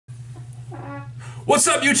What's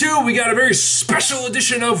up, YouTube? We got a very special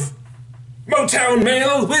edition of Motown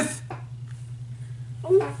Mail with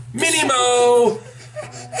Mini Mo.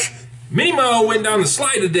 Mini Mo went down the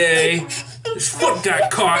slide today. His foot got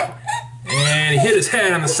caught and he hit his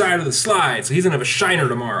head on the side of the slide, so he's gonna have a shiner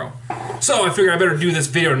tomorrow. So I figured I better do this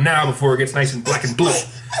video now before it gets nice and black and blue.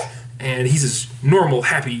 And he's his normal,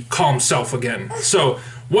 happy, calm self again. So,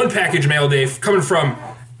 one package mail day coming from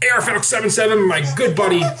arfalc77, my good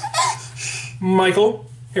buddy Michael.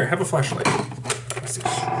 Here, have a flashlight. Let's see.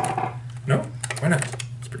 No? Why not?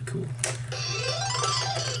 It's pretty cool.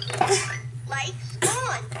 Lights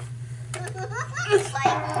on.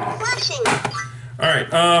 Light flashing.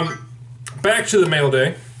 Alright, back to the mail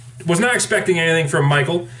day. Was not expecting anything from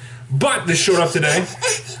Michael, but this showed up today.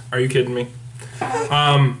 Are you kidding me?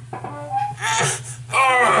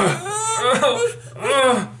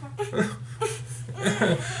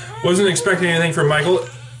 Wasn't expecting anything from Michael.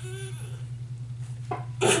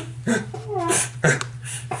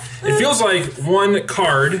 It feels like one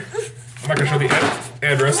card. I'm not going to show the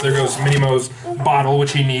address. There goes Mini Mo's bottle,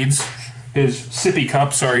 which he needs. His sippy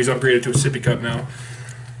cup. Sorry, he's upgraded to a sippy cup now.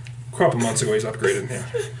 A couple months ago he's upgraded. Yeah.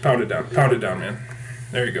 Pound it down. Pound it down, man.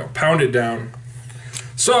 There you go. Pound it down.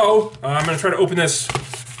 So, I'm going to try to open this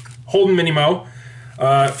holding Mini Mo.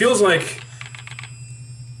 It feels like...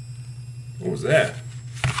 What was that?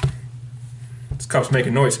 This cup's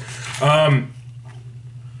making noise.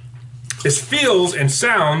 This feels and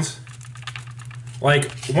sounds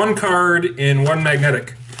like one card in one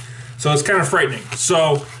magnetic. So it's kind of frightening.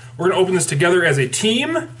 So we're going to open this together as a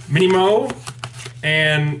team. Mini Mo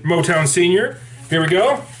and Motown Senior. Here we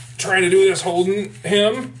go. Trying to do this holding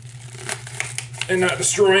him and not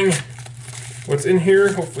destroying what's in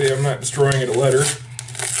here. Hopefully I'm not destroying it a letter.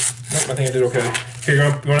 Nope, I think I did okay. Here you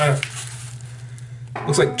go. You want to...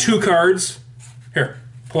 Looks like two cards. Here,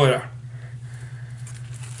 pull it out.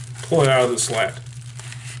 Pull it out of the slat.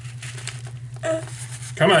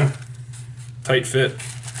 Come on. Tight fit.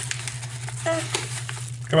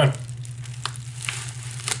 Come on.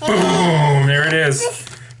 Boom, there it is.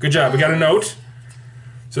 Good job. We got a note.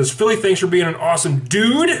 It says, Philly, thanks for being an awesome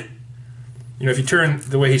dude. You know, if you turn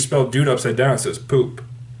the way he spelled dude upside down, it says poop.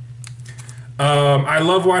 I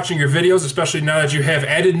love watching your videos, especially now that you have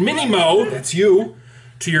added Mini Mo, that's you,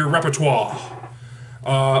 to your repertoire.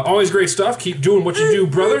 Always great stuff. Keep doing what you do,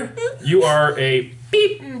 brother. You are a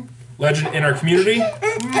beep legend in our community.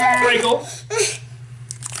 Michael.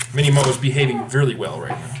 Mini Mo is behaving really well right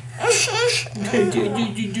now.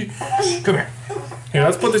 Come here. Here,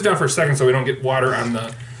 let's put this down for a second so we don't get water on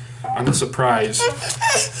the surprise.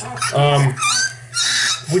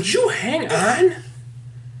 Would you hang on?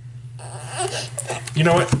 You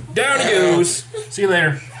know what? Down he goes. See you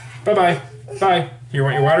later. Bye-bye. Bye. Here,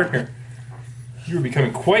 want your water? Here. You're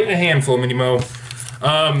becoming quite a handful, Mini Mo.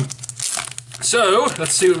 So,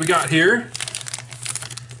 let's see what we got here.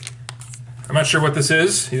 I'm not sure what this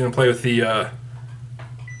is. He's going to play with the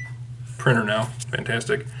printer now.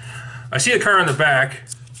 Fantastic. I see a card on the back.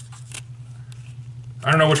 I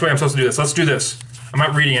don't know which way I'm supposed to do this. Let's do this. I'm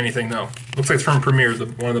not reading anything, though. Looks like it's from Premiere, the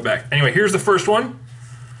one on the back. Anyway, here's the first one.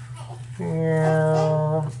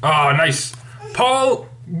 Oh, nice. Paul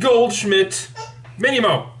Goldschmidt. Mini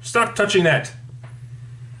Mo, stop touching that.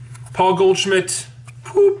 Paul Goldschmidt,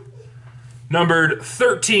 whoop, numbered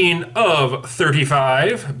 13 of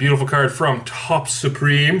 35. Beautiful card from Top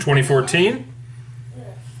Supreme 2014.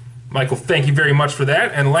 Michael, thank you very much for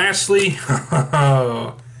that. And lastly,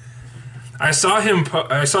 I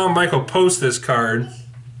saw Michael post this card,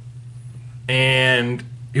 and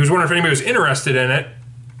he was wondering if anybody was interested in it.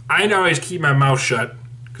 I always keep my mouth shut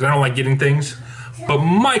because I don't like getting things. But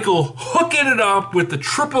Michael hooking it up with the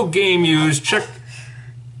triple game use. Check.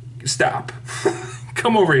 Stop.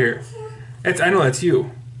 Come over here. I know that's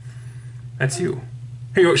you. That's you.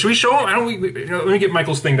 Here you go. Should we show him? Let me get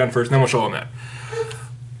Michael's thing done first, and then we'll show him that.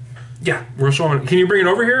 Yeah, we'll show him. Can you bring it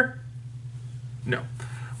over here? No.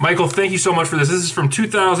 Michael, thank you so much for this. This is from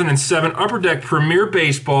 2007 Upper Deck Premier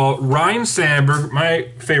Baseball. Ryan Sandberg, my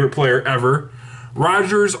favorite player ever.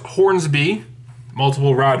 Rogers Hornsby.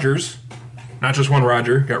 Multiple Rogers. Not just one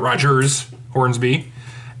Roger, got Rogers, Hornsby,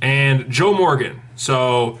 and Joe Morgan.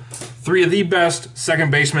 So, three of the best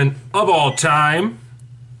second basemen of all time.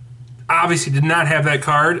 Obviously did not have that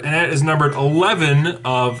card, and that is numbered 11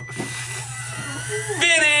 of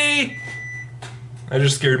 50. I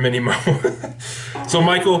just scared Mini Mo. So,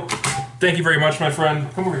 Michael, thank you very much, my friend.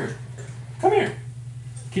 Come over here. Come here.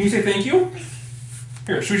 Can you say thank you?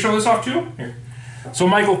 Here, should we show this off too? Here. So,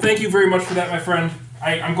 Michael, thank you very much for that, my friend.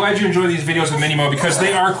 I'm glad you enjoy these videos with Mini Mo because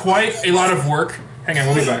they are quite a lot of work. Hang on,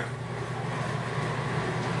 we'll be back.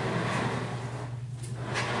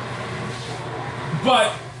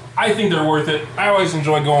 But I think they're worth it. I always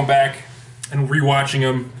enjoy going back and rewatching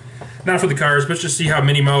them. Not for the cars, but just to see how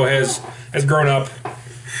Minnie Mo has grown up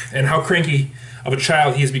and how cranky of a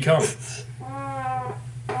child he has become.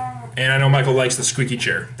 And I know Michael likes the squeaky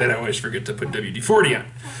chair that I always forget to put WD-40 on.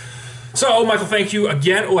 So, Michael, thank you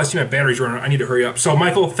again. Oh, I see my battery's running. I need to hurry up. So,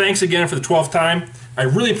 Michael, thanks again for the 12th time. I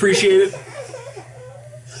really appreciate it.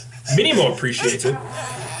 Minnie Mo appreciates it.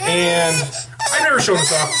 And I've never shown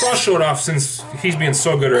this off, so I'll show it off since he's being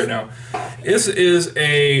so good right now. This is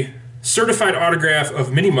a certified autograph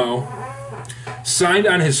of Minnie Mo, signed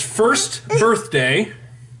on his first birthday.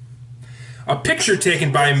 A picture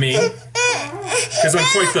taken by me, because I'm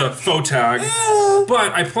quite the photog.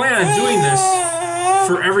 But I plan on doing this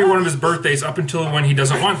for every one of his birthdays up until when he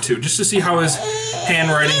doesn't want to, just to see how his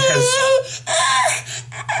handwriting has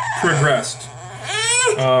progressed.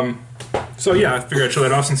 So yeah, I figured I'd show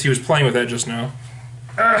that off since he was playing with that just now.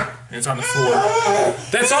 And it's on the floor.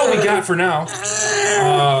 That's all we got for now.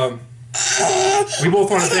 We both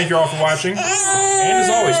want to thank you all for watching. And as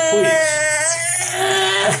always,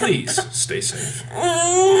 please stay safe.